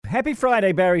Happy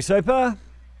Friday, Barry Soper.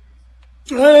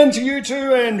 And to you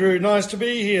too, Andrew. Nice to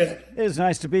be here. It is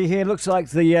nice to be here. Looks like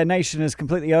the nation is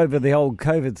completely over the whole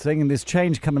COVID thing, and there's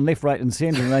change coming left, right and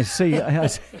centre. And I see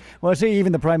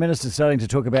even the Prime Minister starting to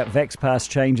talk about Vax Pass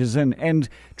changes and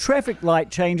traffic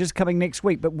light changes coming next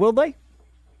week. But will they?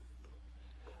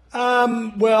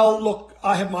 Well, look,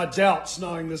 I have my doubts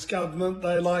knowing this government.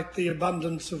 They like the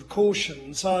abundance of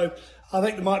caution. So I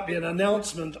think there might be an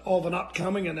announcement of an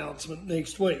upcoming announcement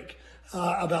next week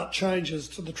about changes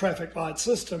to the traffic light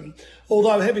system.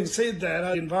 Although, having said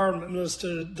that, Environment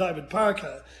Minister David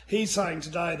Parker, he's saying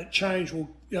today that change will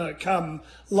come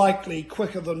likely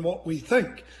quicker than what we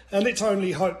think. And let's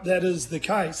only hope that is the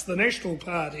case. The National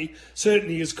Party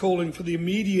certainly is calling for the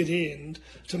immediate end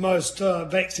to most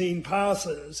vaccine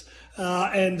passes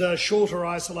and a shorter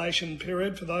isolation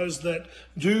period for those that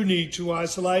do need to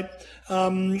isolate.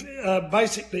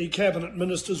 Basically, Cabinet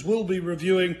Ministers will be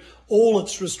reviewing all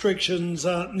its restrictions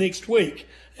next week.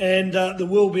 And there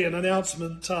will be an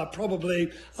announcement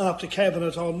probably after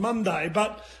Cabinet on Monday.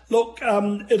 But look,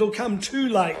 it'll come too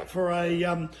late for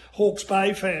a Hawke's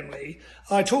Bay family.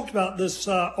 I talked about this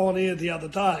on air the other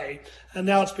day, and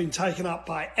now it's been taken up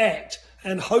by ACT.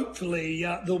 And hopefully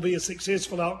there'll be a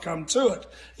successful outcome to it.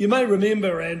 You may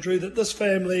remember, Andrew, that this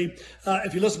family,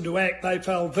 if you listen to ACT, they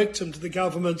fell victim to the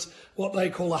government's what they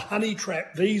call a honey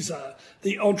trap visa,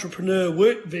 the entrepreneur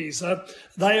work visa.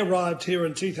 They arrived here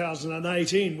in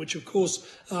 2018, which of course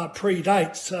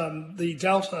predates the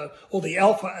Delta or the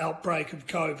Alpha outbreak of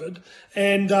COVID.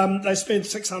 And they spent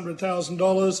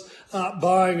 $600,000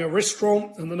 buying a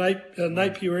restaurant in the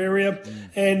Napier area.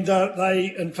 And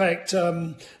they, in fact,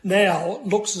 now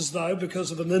looks as though,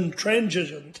 because of an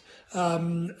intransigent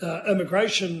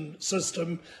immigration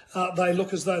system, they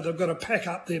look as though they've got to pack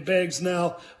up their bags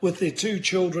now with their two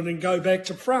children and go back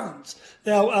to France.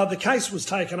 Now, the case was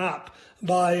taken up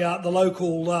by the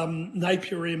local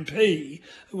Napier MP,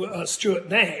 Stuart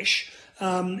Nash.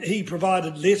 He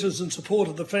provided letters in support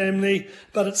of the family,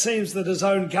 but it seems that his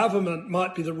own government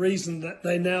might be the reason that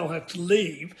they now have to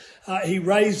leave. He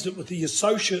raised it with the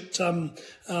Associate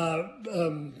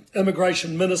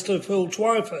Immigration Minister, Phil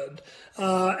Twyford,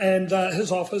 and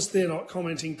his office. They're not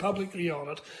commenting publicly on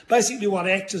it. Basically, what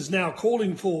ACT is now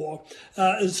calling for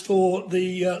is for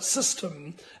the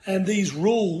system and these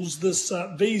rules, this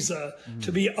visa,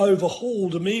 to be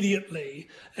overhauled immediately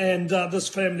and this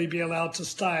family be allowed to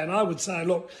stay. And I would say,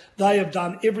 look, they have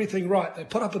done everything right. They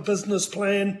put up a business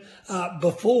plan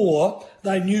before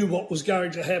they knew what was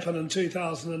going to happen in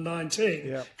 2019.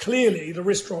 Yep. Clearly, the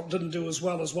restaurant didn't do as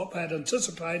well as what they had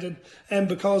anticipated, and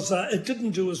because it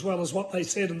didn't do as well as what they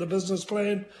said in the business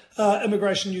plan,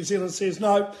 Immigration New Zealand says,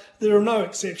 no, there are no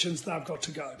exceptions, they've got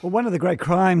to go. Well, one of the great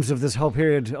crimes of this whole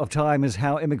period of time is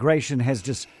how immigration has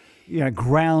just,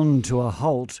 ground to a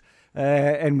halt.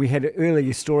 And we had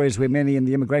earlier stories where many in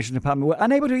the immigration department were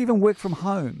unable to even work from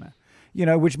home,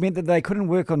 which meant that they couldn't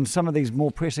work on some of these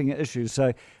more pressing issues.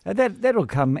 So that'll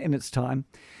come in its time.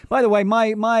 By the way,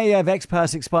 my Vax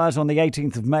Pass expires on the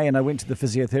 18th of May, and I went to the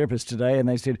physiotherapist today, and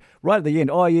they said, right at the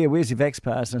end, oh, yeah, where's your Vax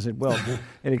Pass? And I said, well,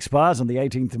 it expires on the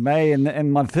 18th of May,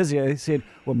 and my physio said,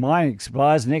 well, mine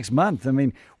expires next month. I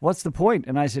mean, what's the point?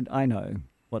 And I said, I know.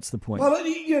 What's the point? Well,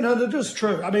 that is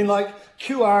true. I mean, like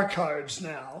QR codes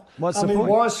now. What's the point?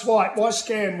 Why swipe? Why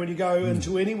scan when you go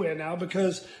into anywhere now?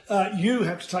 Because you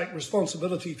have to take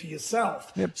responsibility for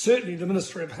yourself. Yep. Certainly, the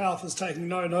Ministry of Health is taking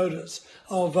no notice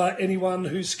of anyone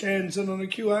who scans in on a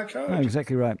QR code. Oh,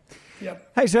 exactly right.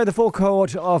 Yep. Hey, so the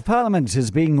forecourt of Parliament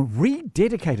is being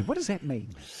rededicated. What does that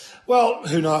mean? Well,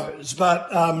 who knows?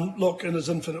 But look, in his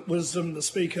infinite wisdom, the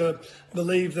Speaker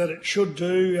believed that it should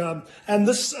do. And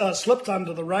this slipped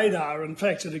under the radar. In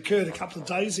fact, it occurred a couple of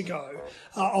days ago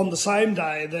on the same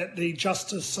day that the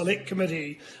Justice Select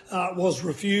Committee was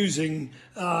refusing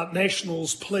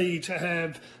National's plea to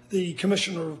have the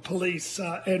Commissioner of Police,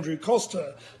 Andrew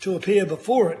Costa, to appear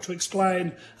before it to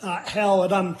explain how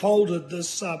it unfolded,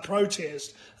 this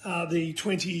protest, the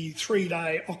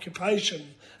 23-day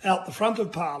occupation out the front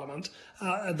of Parliament.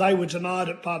 They were denied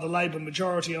it by the Labor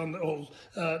majority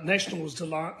National was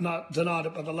denied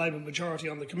it by the Labor majority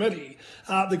on the committee.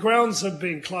 The grounds have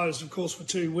been closed, of course, for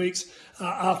 2 weeks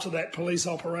after that police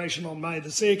operation on May the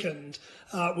 2nd,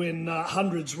 when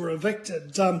hundreds were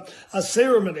evicted. A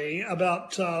ceremony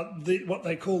about what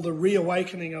they call the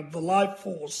reawakening of the life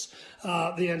force,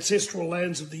 the ancestral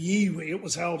lands of the iwi. It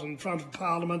was held in front of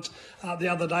Parliament the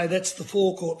other day, that's the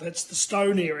forecourt, that's the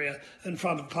stone area in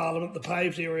front of Parliament, the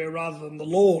paved area rather than the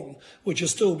lawn, which is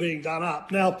still being done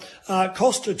up. Now,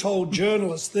 Costa told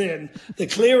journalists then the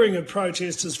clearing of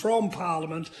protesters from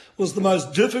Parliament was the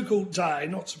most difficult day,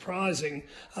 not surprising,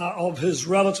 of his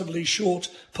relatively short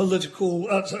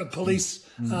police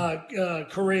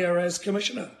career as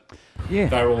Commissioner. Yeah.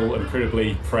 They're all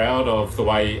incredibly proud of the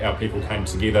way our people came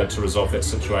together to resolve that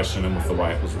situation and with the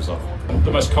way it was resolved.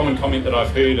 The most common comment that I've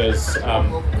heard is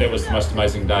that was the most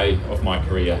amazing day of my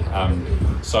career.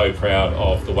 So proud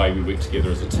of the way we worked together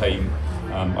as a team.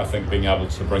 I think being able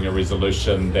to bring a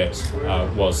resolution that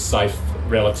was safe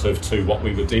relative to what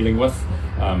we were dealing with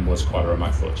was quite a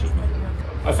remarkable achievement.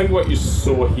 I think what you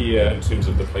saw here in terms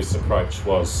of the police approach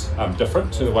was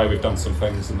different to the way we've done some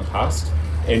things in the past,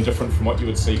 and different from what you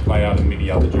would see play out in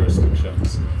many other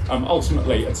jurisdictions.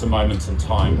 Ultimately, it's a moment in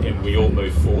time and we all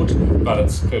move forward, but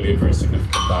it's clearly a very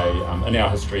significant day in our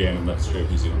history and in the history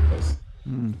of New Zealand Police.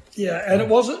 Yeah, and it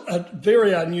was a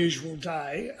very unusual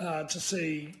day to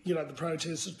see, the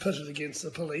protesters pitted against the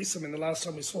police. I mean, the last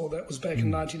time we saw that was back in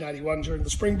 1981 during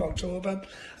the Springbok tour. But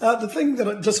the thing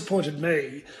that disappointed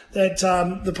me, that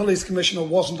the police commissioner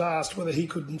wasn't asked whether he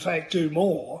could in fact do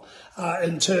more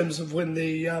in terms of when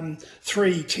the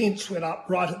 3 tents went up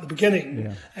right at the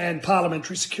beginning and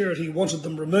parliamentary security wanted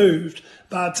them removed,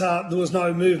 but there was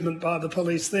no movement by the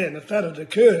police then. If that had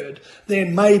occurred,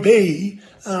 then maybe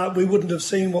we wouldn't have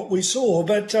seen what we saw.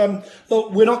 But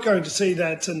look, we're not going to see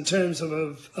that in terms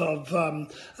of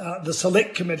the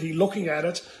select committee looking at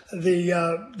it.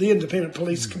 The Independent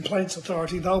Police Complaints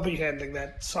Authority, they'll be handling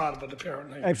that side of it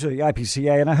apparently. Absolutely,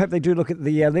 IPCA, and I hope they do look at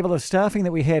the level of staffing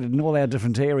that we had in all our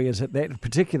different areas at that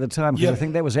particular time, because I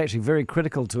think that was actually very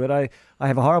critical to it. I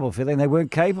have a horrible feeling they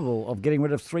weren't capable of getting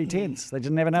rid of 3 tents. They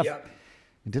didn't have enough.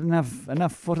 Didn't have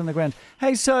enough foot on the ground.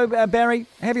 Hey, so Barry,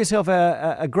 have yourself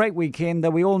a great weekend. Though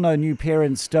we all know new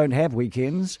parents don't have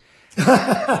weekends.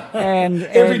 and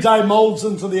every day moulds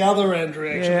into the other, Andrew,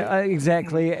 actually. Yeah,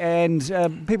 exactly.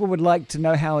 And people would like to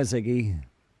know, how is Iggy?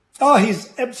 Oh,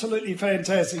 he's absolutely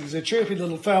fantastic. He's a chirpy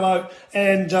little fellow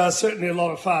and certainly a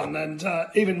lot of fun. And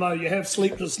even though you have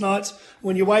sleepless nights,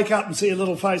 when you wake up and see a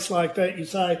little face like that, you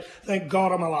say, thank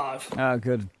God I'm alive. Oh,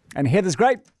 good. And Heather's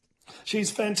great.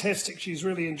 She's fantastic. She's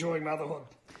really enjoying motherhood.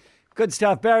 Good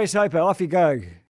stuff. Barry Soper, off you go.